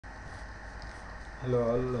Hello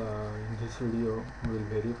all, in this video we will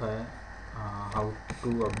verify how to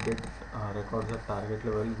update records at target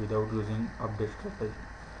level without using update strategy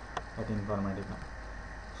at Informatica.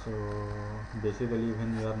 So basically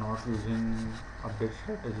when you are not using update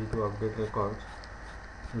strategy to update records,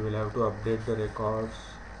 you will have to update the records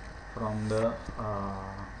from the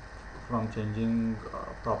from changing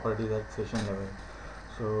properties at session level.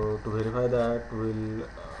 So to verify that, we will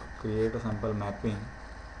create a sample mapping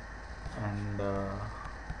and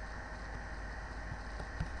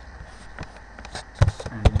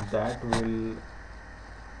in that we'll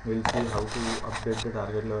see how to update the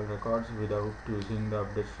target level records without using the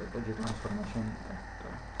update strategy transformation at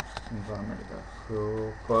Informatica.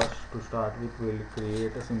 So first, to start with, we'll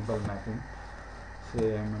create a simple mapping,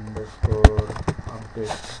 say m underscore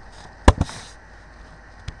update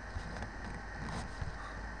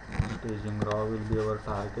staging raw will be our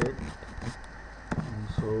target, and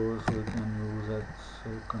source we can use as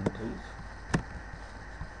countries.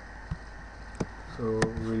 So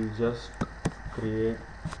we'll just create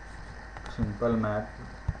simple map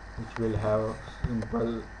which will have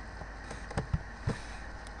simple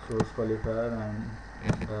source qualifier and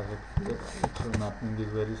directly. So mapping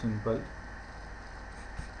is very simple.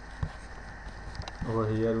 Over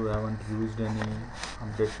here we haven't used any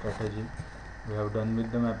update strategy. We have done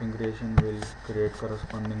with the mapping creation. We'll create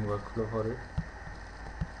corresponding workflow for it.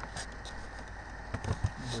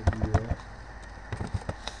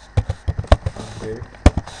 Update,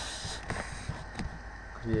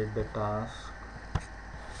 create the task,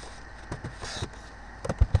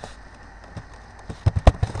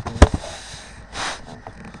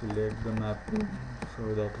 select the mapping, so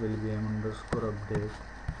that will be m underscore update.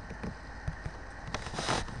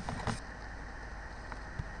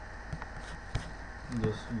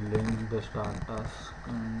 Just link the start task,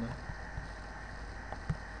 and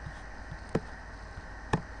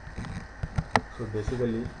so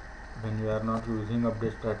basically when you are not using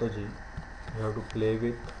update strategy, you have to play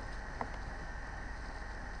with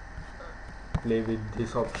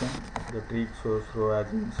this option, the treat source row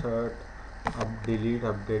as insert, delete,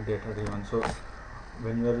 update, data driven. So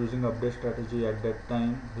when you are using update strategy, at that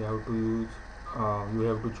time you have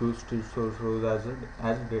to choose treat source rows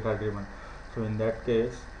as data driven. So in that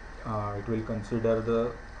case, it will consider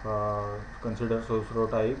the consider source row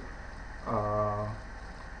type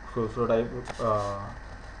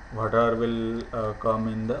whatever will come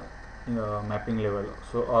in the mapping level,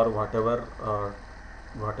 so or whatever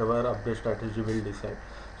update strategy will decide.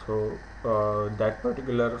 So that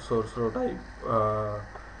particular source row type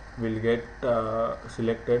will get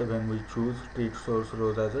selected when we choose treat source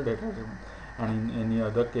rows as a data driven. And in any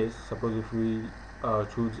other case, suppose if we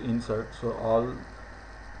choose insert, so all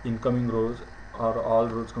incoming rows or all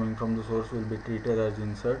rows coming from the source will be treated as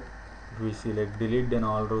insert. If we select delete, then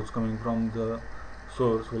all rows coming from the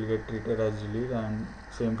source will get treated as delete, and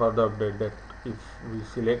same for the update, that if we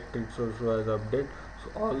select treat source row as update,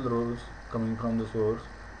 so all rows coming from the source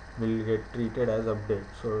will get treated as update.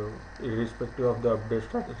 So irrespective of the update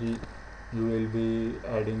strategy you will be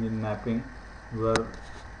adding in mapping, your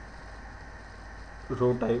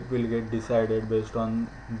row type will get decided based on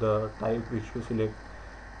the type which you select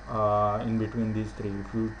in between these three.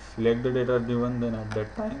 If you select the data driven, then at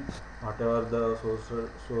that time whatever the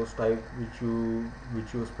source type which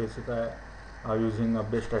you specify using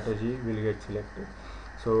update strategy will get selected.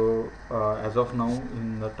 So as of now,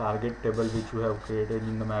 in the target table which we have created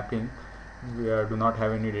in the mapping, we do not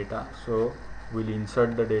have any data. So we'll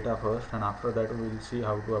insert the data first, and after that we will see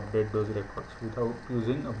how to update those records without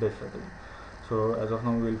using update strategy. So as of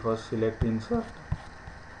now, we will first select insert.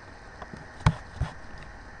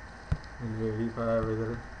 We'll verify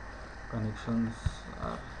whether connections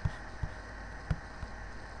are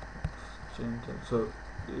changed. So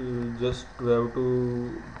just we have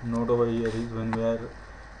to note over here is when we are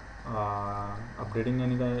updating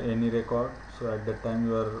any record, so at that time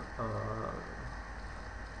you are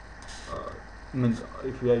means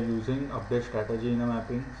if you are using update strategy in a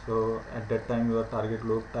mapping, so at that time your target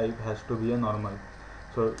load type has to be a normal.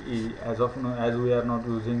 So as of now, as we are not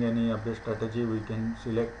using any update strategy, we can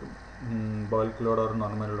select bulk load or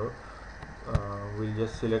normal load. We'll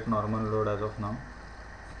just select normal load as of now,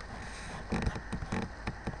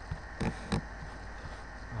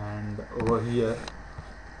 and over here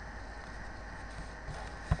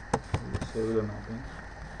we'll save the mapping.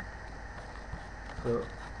 So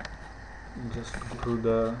just go through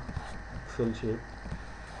the Excel sheet.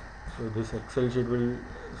 So this Excel sheet will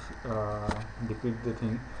depict the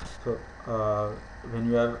thing. So when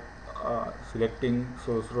you are selecting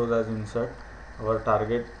source rows as insert, our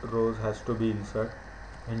target rows has to be insert.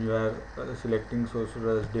 when you are selecting source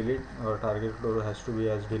row as delete, or target row has to be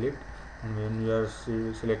as delete, and when you are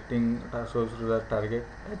selecting source row as target,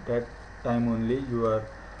 at that time only your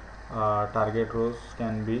target rows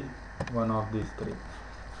can be one of these three.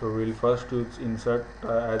 So we'll first use insert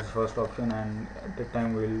as first option, and at that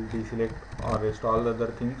time we'll deselect or rest all the other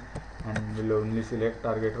things, and we'll only select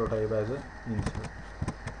target row type as a insert.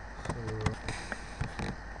 So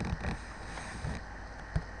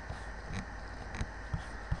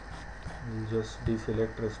we'll just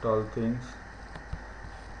deselect rest all things,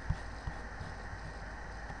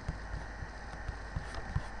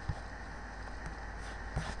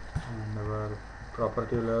 and our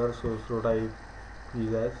property layer source row type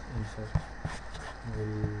is as insert.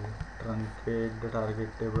 We'll truncate the target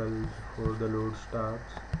table before the load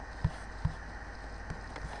starts.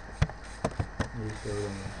 We'll save the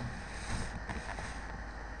meeting.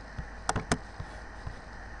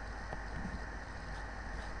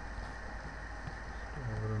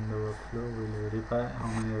 Run the workflow. We'll verify how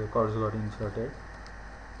many records got inserted.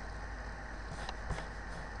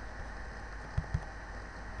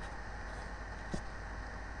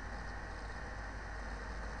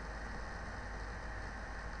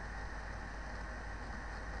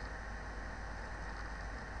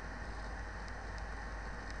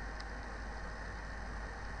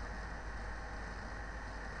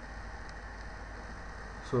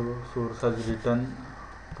 So source has written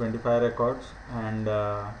 25 records, and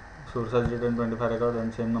source has written 25 records,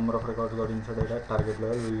 and same number of records got inserted at target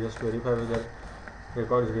level. We'll just verify whether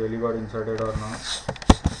records really got inserted or not.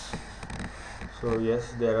 So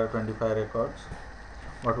yes, there are 25 records.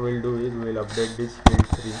 What we'll do is we'll update this field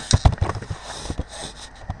 3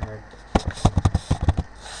 at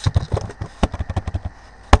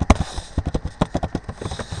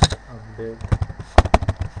update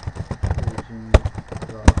staging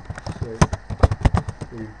set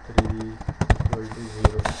field 3 equal to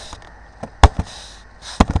 0.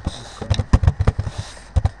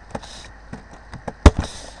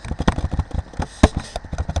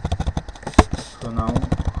 So now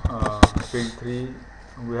field 3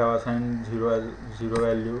 we have assigned 0 as 0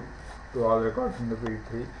 value to all records in the field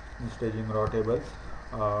 3 in staging raw table.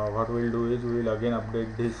 What we'll do is we will again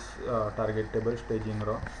update this target table staging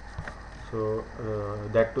raw, so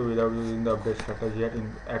that too without using the update strategy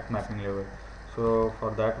at mapping level. So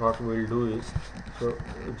for that what we'll do is, so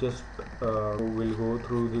just we'll go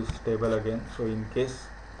through this table again. So in case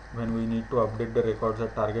when we need to update the records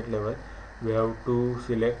at target level, we have to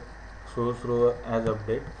select source row as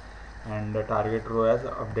update and the target row as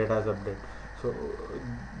update as update. So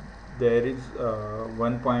there is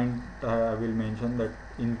one point I will mention, that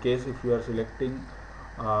in case if you are selecting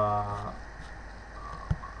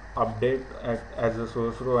update as a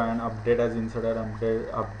source row and update as insert and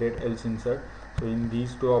update else insert, so in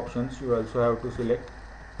these two options you also have to select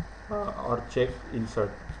or check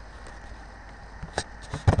insert.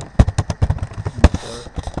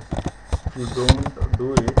 If you don't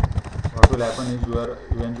do it, what will happen is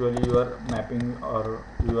eventually your mapping or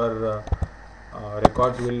your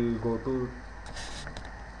records will go to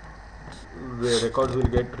the records will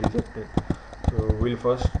get rejected. So we'll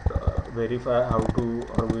first verify how to,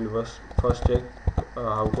 or we'll first check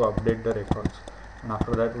how to update the records, and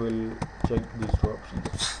after that we'll check these two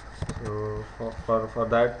options. So for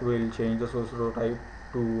that we'll change the source row type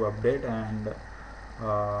to update, and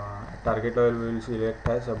target level will select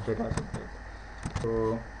as update as update.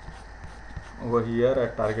 So over here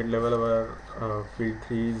at target level our field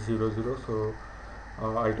 3 is 00. So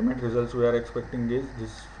ultimate results we are expecting is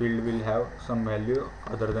this field will have some value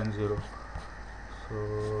other than 0.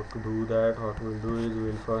 So to do that, what we'll do is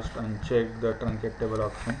we'll first uncheck the truncate table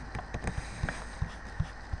option.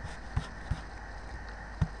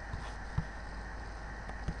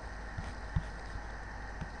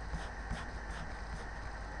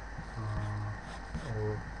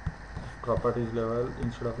 Properties level,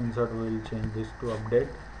 instead of insert we'll change this to update,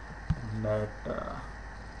 and at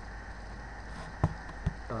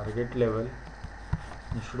target level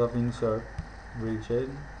instead of insert we'll change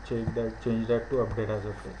that to update as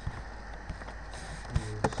update.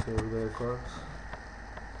 We'll save the records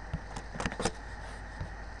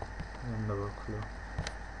and the workflow.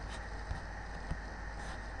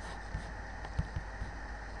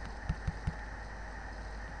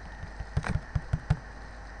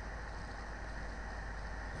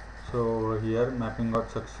 So here mapping got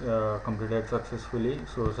completed successfully.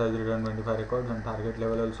 Source has written 25 records, and target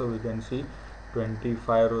level also we can see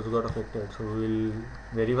 25 rows got affected. So we will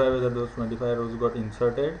verify whether those 25 rows got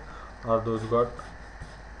inserted or those got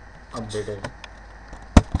updated.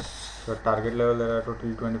 So So at target level there are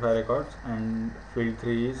totally 25 records, and field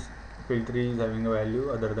 3 is having a value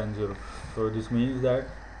other than 0. So this means that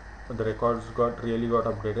the records really got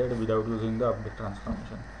updated without using the update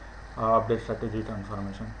transformation, update strategy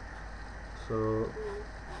transformation. So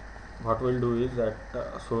what we'll do is at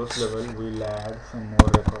source level we'll add some more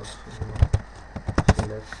records. So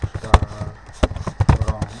select star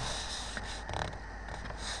from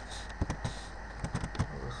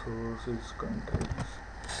our source is countries,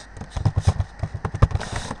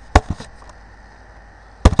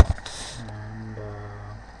 and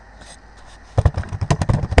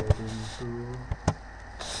get into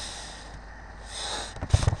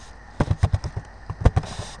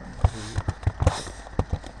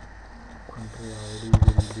country ID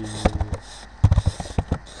will be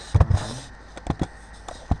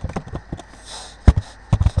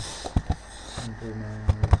country name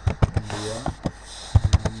is India,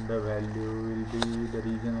 and the value will be the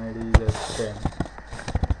region ID is as 10.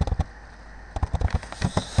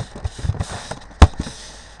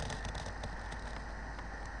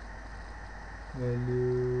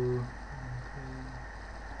 Value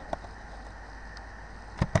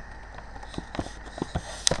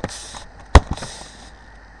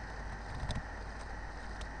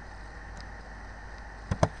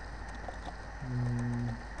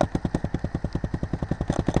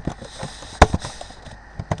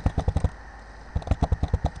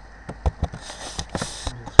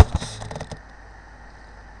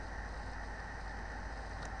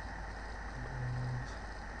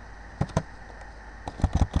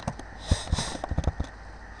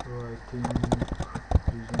I think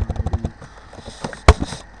region ID.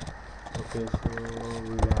 Okay, so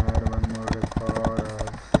we'll add one more record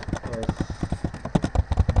as S.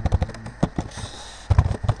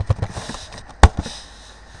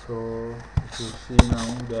 So if you see now,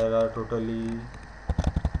 there are totally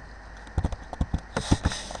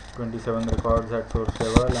 27 records at source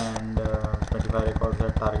level and 25 records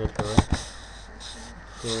at target level.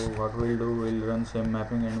 So what we'll do, we'll run same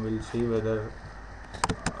mapping and we'll see whether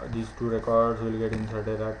these two records will get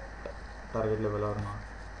inserted at target level or not.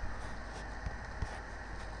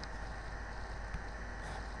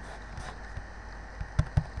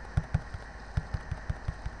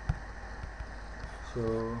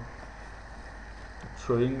 So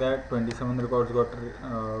showing that 27 records got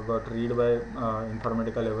read by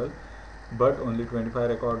Informatica level, but only 25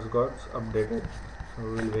 records got updated. So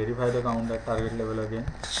we'll verify the count at target level again.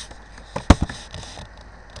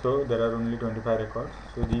 So there are only 25 records.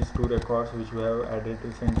 So these two records which we have added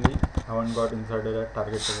recently haven't got inserted at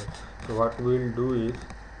target level. So what we'll do is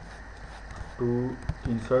to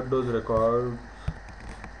insert those records,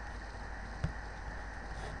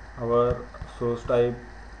 our source type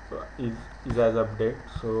is as update.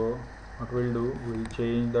 So what we'll do, we'll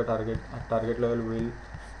change the target at target level, we'll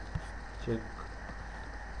check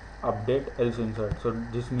update else insert. So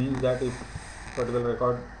this means that if particular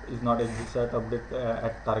record is not exist at update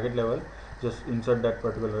at target level, just insert that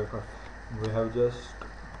particular record. We have just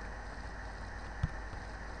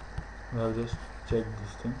checked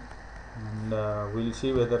this thing, and we'll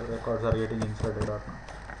see whether records are getting inserted or not.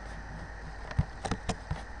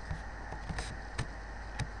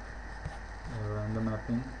 Run the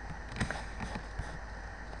mapping.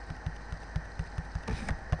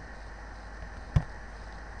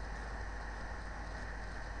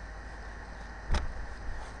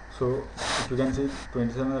 So if you can see,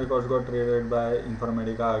 27 records got traded by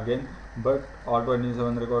Informatica again, but all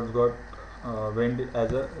 27 records got went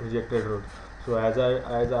as a rejected route. So as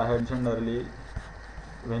I had mentioned earlier,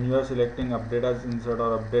 when you are selecting update as insert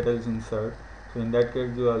or update as insert, so in that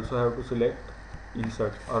case you also have to select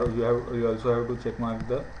insert, or you also have to check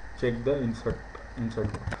the insert.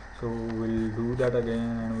 So we'll do that again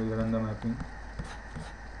and we'll run the mapping.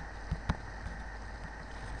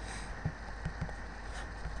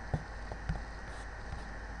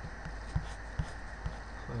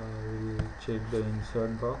 So we'll check the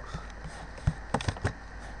insert box.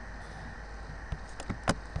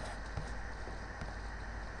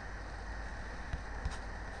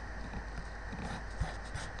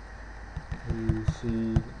 We'll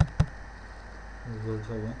see results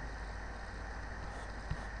again.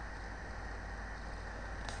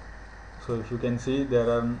 So if you can see, there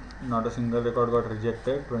are not a single record got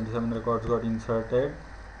rejected, 27 records got inserted,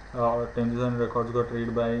 27 records got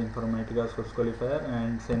read by Informatica source qualifier,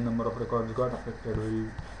 and same number of records got affected. We'll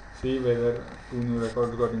see whether two new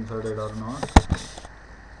records got inserted or not.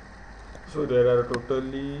 So there are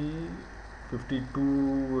totally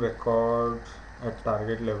 52 records at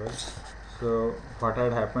target level. So what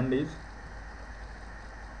had happened is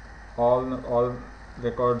all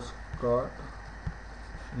records got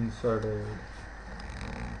inserted.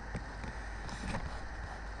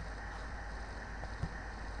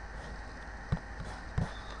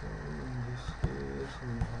 So in this case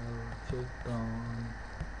we have checked on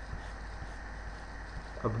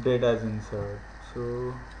update as insert.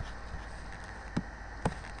 So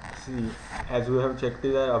see, as we have checked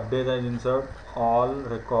it as update as insert, all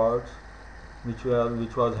records which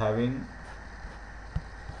was having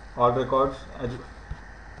all records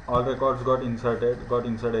got inserted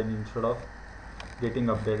instead of getting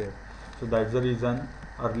updated. So that's the reason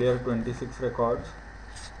earlier 26 records,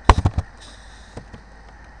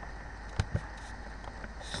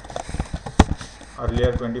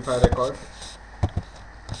 earlier 25 records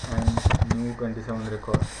and new 27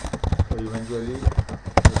 records. So eventually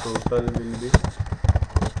the total will be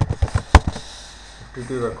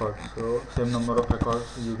 52 records. So same number of records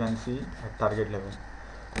you can see at target level.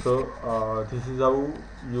 So this is how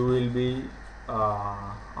you will be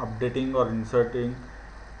updating or inserting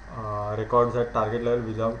records at target level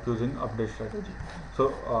without using update strategy.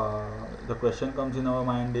 So the question comes in our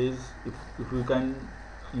mind is, if we can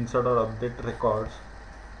insert or update records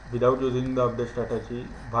without using the update strategy,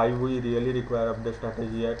 why we really require update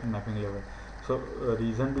strategy at mapping level? So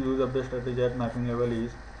reason to use update strategy at mapping level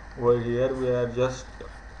is, over here we are just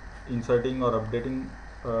inserting or updating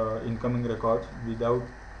incoming records without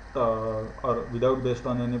based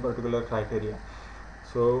on any particular criteria.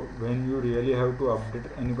 So when you really have to update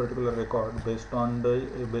any particular record based on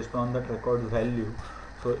that record's value,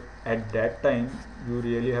 so at that time you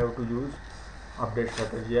really have to use update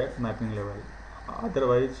strategy at mapping level.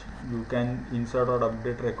 Otherwise you can insert or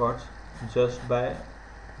update records just by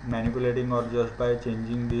manipulating or just by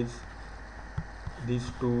changing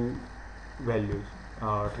these two values,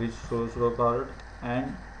 reach source record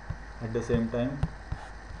and at the same time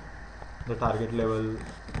the target level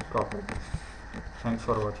properties. Thanks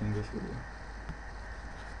for watching this video.